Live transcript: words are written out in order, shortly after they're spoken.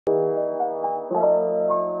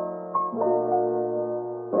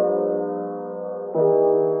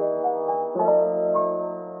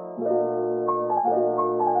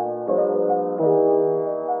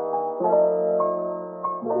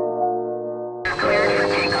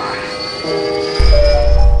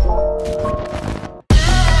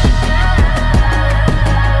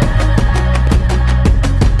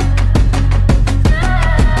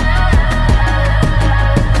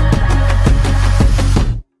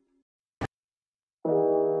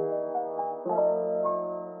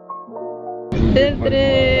Field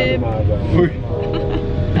trip!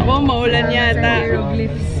 Ako, maulan yata.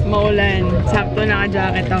 Maulan. Sakto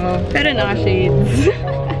naka-jacket ako. Pero naka-shades.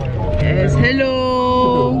 Yes,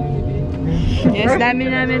 hello! Yes, dami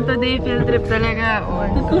namin today. Field trip talaga.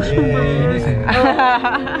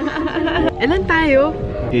 Ilan tayo?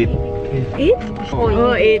 8. 8?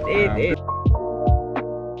 Oh, 8.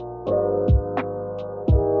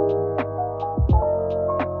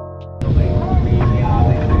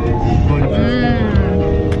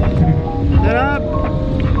 Sarap!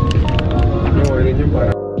 Okay yung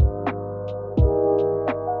para.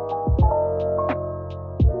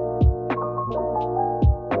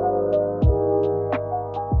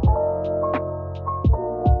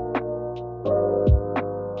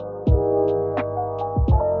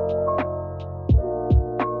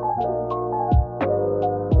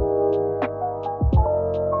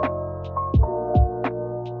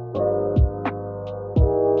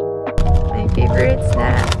 My favorite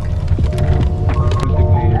snack.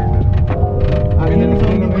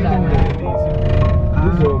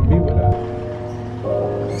 Zombie, wala.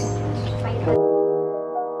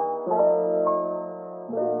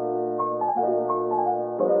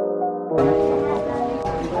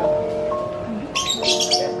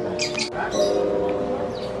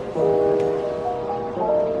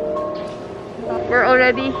 We're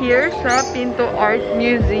already here sa PINTO Art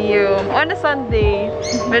Museum on a Sunday.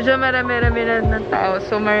 Medyo marami-rami na ng tao.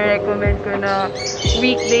 So, ma-recommend ko na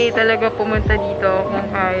weekday talaga pumunta dito kung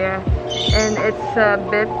kaya. And it's a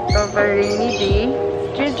bit of a rainy day.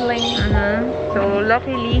 Drizzling. So,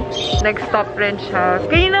 luckily, nag-stop rin siya.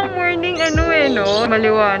 Kaninang morning, no?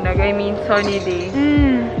 Maliwanag. I mean, sunny day.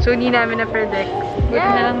 So, hindi namin na-predict. Buti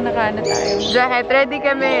na lang nakaano tayo. Jacket, ready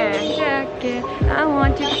kami. Jacket, I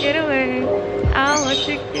want you to get away. I want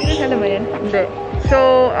you to get away. Alam mo yan? Hindi.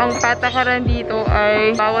 So, ang patakaran dito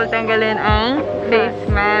ay bawal tanggalin ang face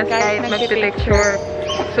mask kahit magpipicture.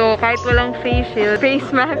 So, kahit walang face shield, face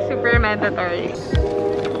mask super mandatory.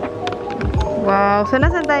 Wow. So,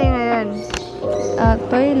 nasan tayo ngayon?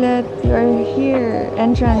 Toilet. You are here.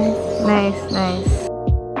 Entrance. Nice, nice.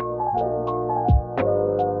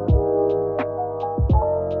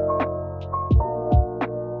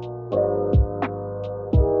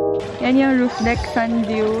 Yan yung roof deck, sun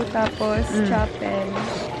view, tapos chapel.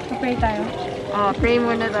 So, pray tayo. Pray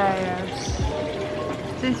muna tayo.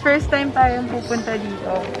 Since first time tayong pupunta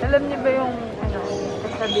dito, alam niyo ba yung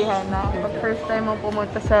kasabihan na pag first time mo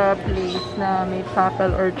pumunta sa place na may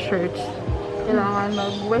chapel or church, kailangan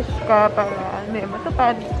mag-wish ka para may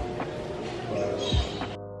matupad.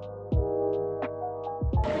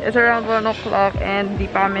 It's around 1 o'clock and di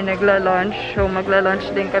pa kami nagla-lunch. So magla-lunch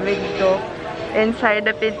din kami dito inside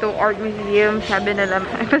the PINTO Art Museum. Sabi nila,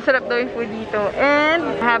 masarap daw yung food dito.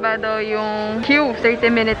 And haba daw yung queue. 30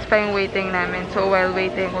 minutes pa yung waiting namin. So while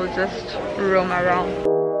waiting, we'll just roam around.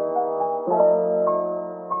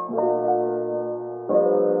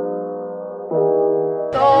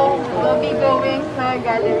 So, we'll be going sa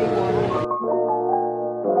Gallery 1.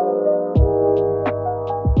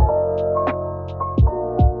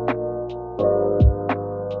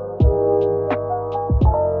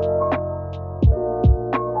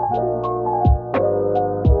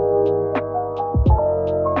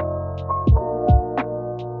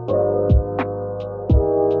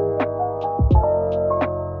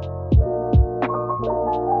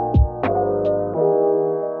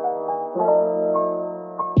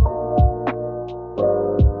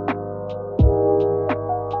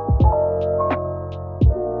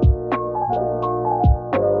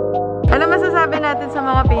 Ano masasabi natin sa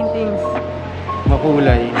mga paintings?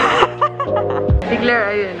 Makulay. Si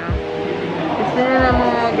Clare, ayun, no? Gusto niya na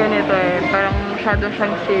mga ganito parang masyadong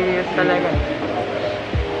siyang serious talaga.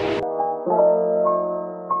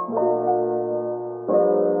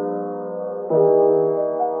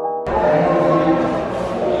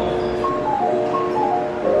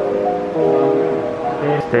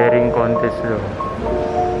 Staring contest lang.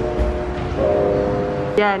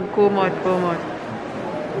 Yan, kumot.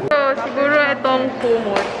 So, siguro itong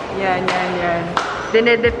kumot. Yan.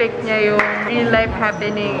 dinedepict niya yung real life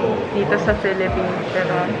happening dito sa Philippines.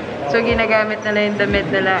 Pero, so ginagamit nila yung damit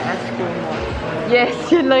nila as kumot. Yes,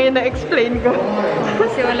 yun lang yung na-explain ko.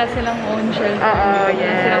 Kasi wala silang own shelter. Oo, yes.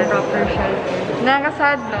 Wala silang proper shelter.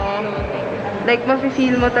 Nakakasad, no? Like,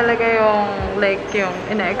 mafe-feel mo talaga yung, like, yung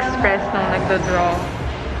ina-express ng nagdo-draw.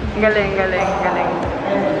 Galing, galing, galing.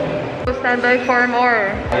 So, stand by for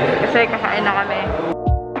more. Kasi kakain na kami.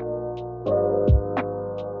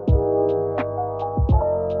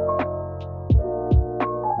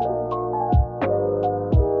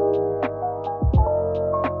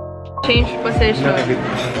 Change position.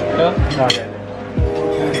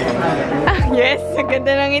 Ah, yes! Ang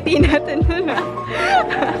ganda ng ngiti natin dun.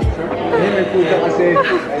 May puta kasi.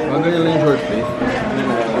 Ganyan lang yung short face.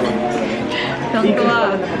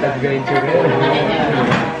 Tungtuwa. Ganyan siya rin.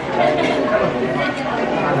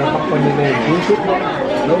 Napakpan niya na yun. Yung shoot mo.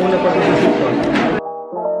 Nauna pa sa shoot mo.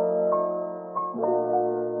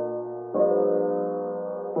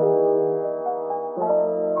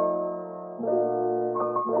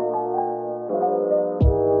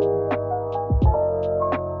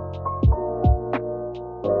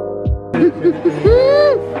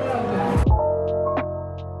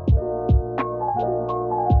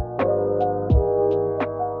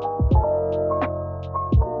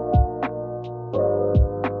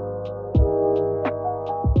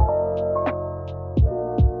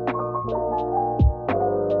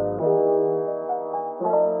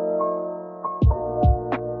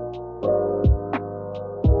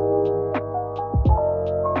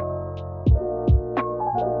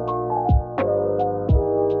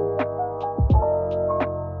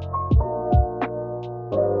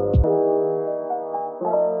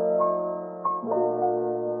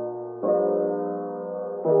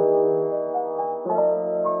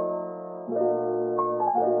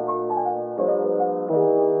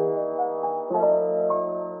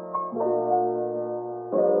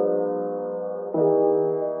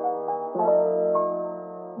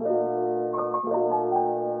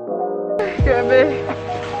 Grabe.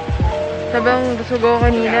 Sabi ang busog ako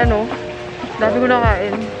kanina, no? Dami ko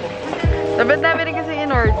nakain. Sabi dami rin kasi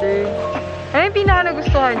in order. Ano yung pinaka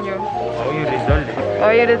nagustuhan nyo? Ako yung Rizal eh.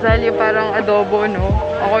 O, yung Rizal, yung parang adobo, no?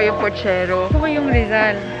 Ako yung pochero. Gusto ko yung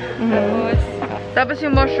Rizal. Tapos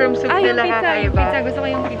yung mushroom soup yung nila pizza, yung kakaiba. pizza. Gusto ko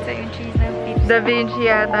yung pizza, yung cheese na pizza. Da Vinci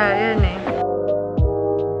yata, yun eh.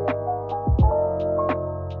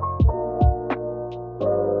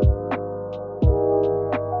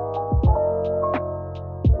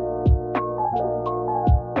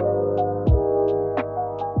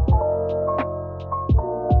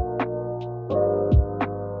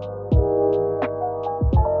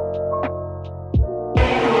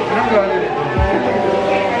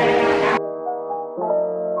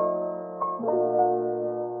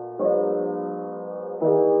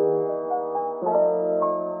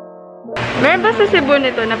 Meron ba sa Cebu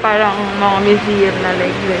nito na parang mga museum na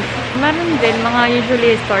like this? Meron din, mga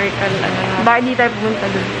usually historical, ano na. Bakit di tayo pumunta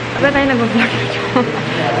dun? Bakit tayo nag-vlog dito?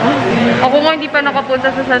 Ako nga hindi pa nakapunta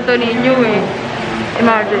sa Santo Niño eh.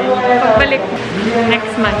 Imagine. Pagbalik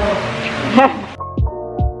next month.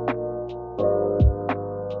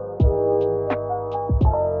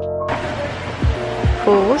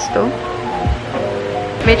 Focus to.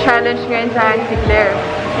 May challenge ngayon sa akin si Clare.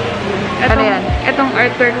 Ano yan? Itong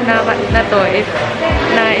artwork na to, if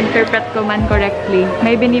na-interpret ko man correctly,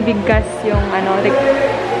 may binibigkas yung ano, like,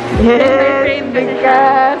 frame by frame kasi siya.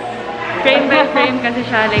 Frame by frame kasi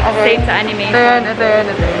siya, like, same sa animation. Ito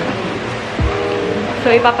yun.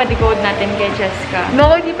 So, ipapadecode natin kay Chezka.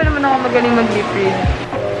 No, hindi pa naman ako magaling mag-lip read.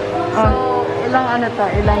 So, ilang ano to?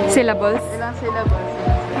 Ilang Syllables? Ilang syllables?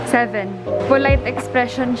 7. Polite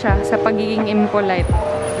expression siya sa pagiging impolite.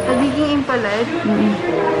 Pagiging impolite?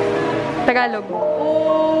 Tagalog.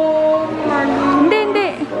 Oh, Hindi.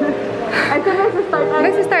 Ay, ito nagsa-start.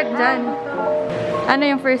 Nagsa-start dyan. Ano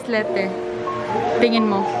yung first letter? Tingin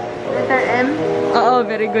mo. Letter M? Oo,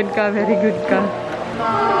 very good ka. Very good ka.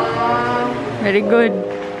 Very good.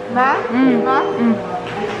 Ma? Ma?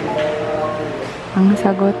 Ang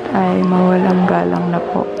sagot ay mawalang galang na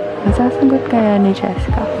po. Masasagot kaya ni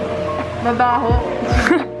Chezka? Mabaho?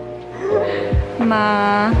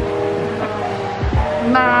 Ma.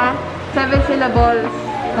 7 syllables.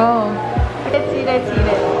 Oh. Let's see.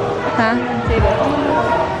 Ha?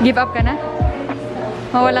 Give up ka na?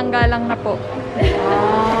 Mawalang galang na po.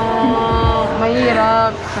 Oh,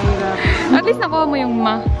 mahirap. At least nakuha mo yung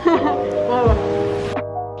ma. Oh.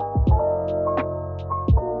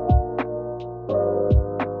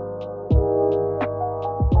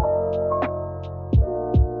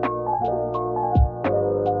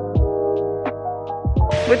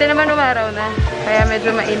 Buti naman umaraw na. Kaya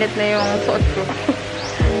medyo mainit na yung suot ko.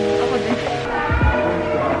 Ako din.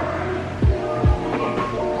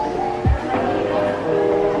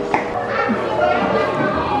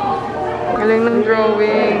 Galing ng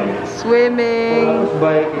drawing. Swimming,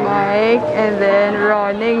 bike, and then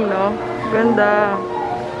running, no? Ganda.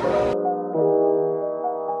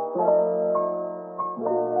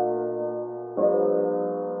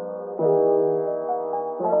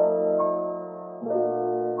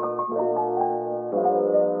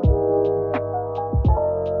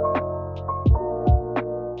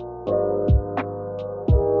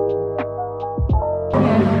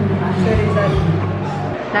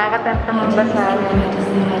 Nakakatantang ang basahin.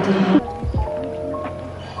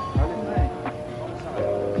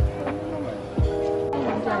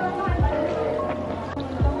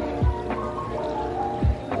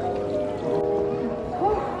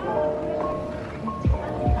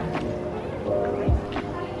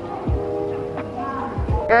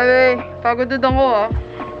 Grabe, pagod ako ah.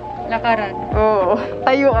 Lakaran. Oo,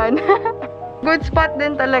 tayuan. Good spot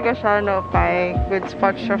din talaga siya, no, Pai? Good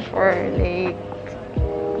spot siya for like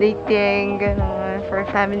dating, gano'n, for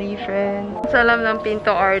family, friends. Sa alam ng Pinto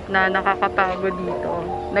Art na nakakapagod dito.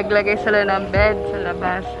 Naglagay sila ng bed sa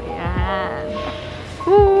labas. Ayan.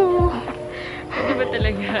 Woo! Hindi ba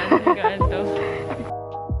talaga? Nag-ano?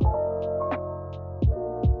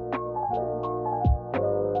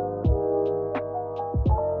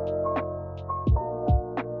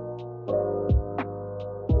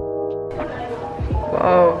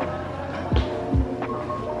 Wow.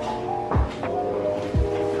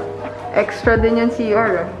 Extra din yung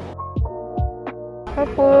CR, ah.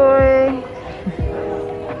 Kapoy.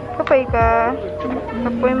 Kapay ka.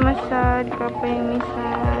 Kapoy masyad. Kapoy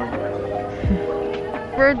masyad.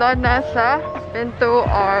 We're done na sa Pinto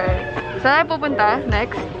Art. Saan tayo pupunta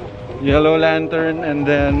next? Yellow Lantern and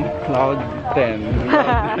then Cloud 10.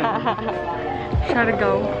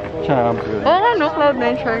 Siargao. Champion. Oo nga, no? Cloud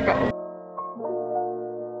 9 Siargao.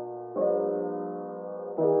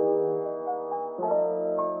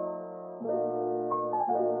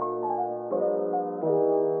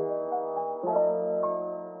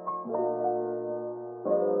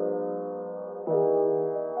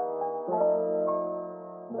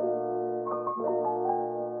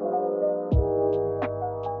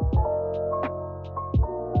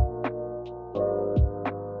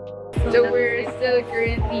 So we're still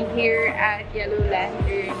currently here at Yellow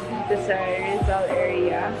Lantern dito sa Rizal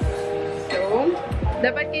area. So,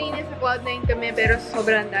 dapat kanina sa Cloud9 kami pero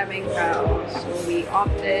sobrang daming tao. So we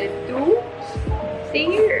opted to stay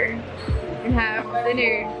here and have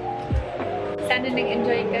dinner. Sana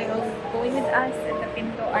nag-enjoy kayo going with us at the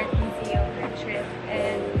Pinto Art Museum trip.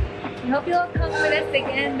 And we hope you'll come with us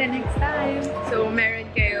again the next time. So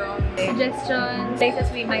meron kayong Suggestions,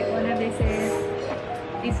 places we might want to visit.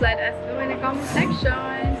 please let us know in the comment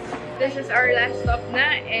section. This is our last stop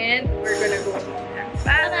na and we're gonna go